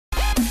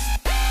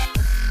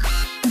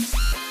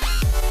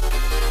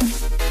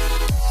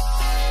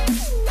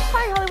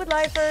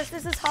Lifers,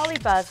 this is Holly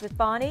Buzz with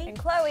Bonnie and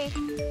Chloe.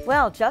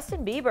 Well,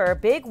 Justin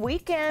Bieber, big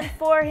weekend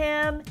for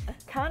him.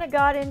 Kind of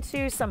got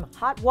into some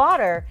hot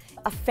water.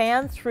 A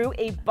fan threw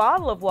a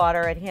bottle of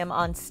water at him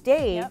on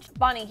stage. Yep.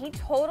 Bonnie, he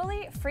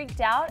totally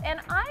freaked out, and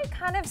I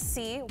kind of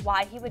see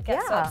why he would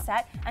get so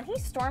upset. And he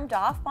stormed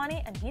off,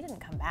 Bonnie, and he didn't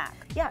come back.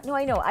 Yeah, no,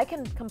 I know. I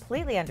can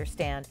completely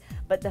understand.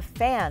 But the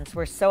fans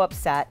were so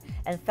upset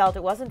and felt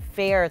it wasn't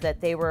fair that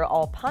they were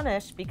all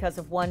punished because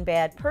of one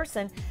bad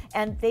person,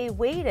 and they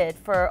waited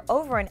for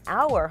over an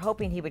hour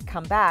hoping he would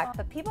come back.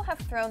 But people have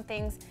thrown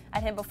things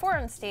at him before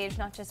on stage,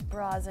 not just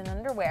bras and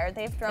underwear.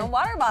 They've thrown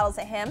water bottles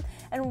at him,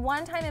 and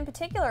one time in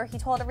particular, he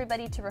told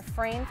everybody to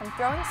refrain from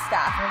throwing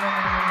stuff.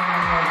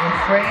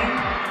 Refrain?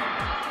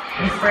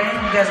 Refrain?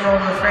 You guys know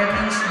what refrain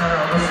means?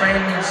 No,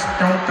 refrain means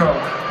don't throw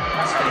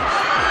on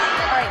stage.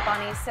 All right,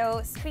 Bonnie,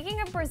 so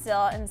speaking of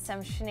Brazil and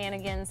some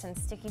shenanigans and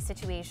sticky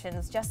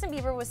situations, Justin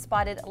Bieber was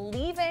spotted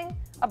leaving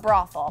a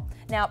brothel.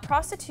 Now,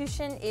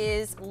 prostitution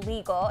is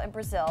legal in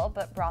Brazil,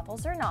 but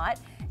brothels are not,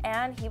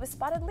 and he was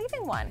spotted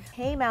leaving one.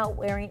 Came out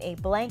wearing a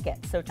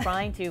blanket, so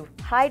trying to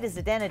hide his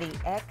identity,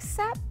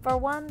 except for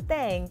one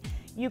thing.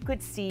 You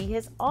could see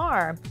his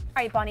arm.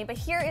 All right, Bonnie, but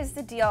here is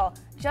the deal.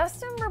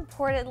 Justin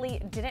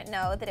reportedly didn't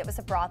know that it was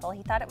a brothel.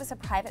 He thought it was a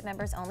private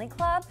members only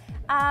club,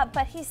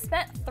 but he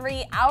spent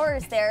 3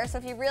 hours there. So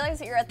if you realize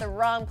that you're at the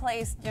wrong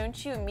place,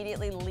 don't you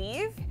immediately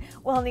leave?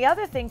 Well, and the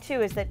other thing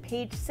too is that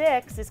Page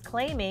 6 is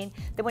claiming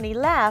that when he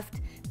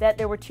left, that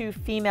there were 2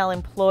 female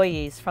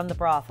employees from the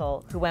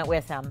brothel who went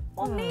with him.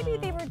 Well, maybe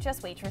they were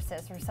just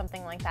waitresses or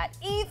something like that.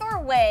 Either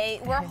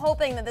way, we're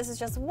hoping that this is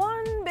just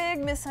one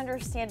big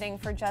misunderstanding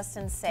for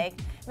Justin's sake.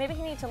 Maybe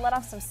he needs to let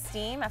off some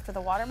steam after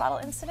the water bottle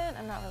incident.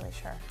 I'm not really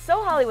sure.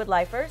 So, Hollywood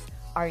Lifers,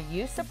 are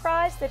you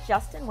surprised that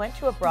Justin went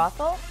to a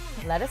brothel?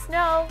 Let us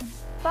know.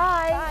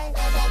 Bye.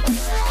 Bye.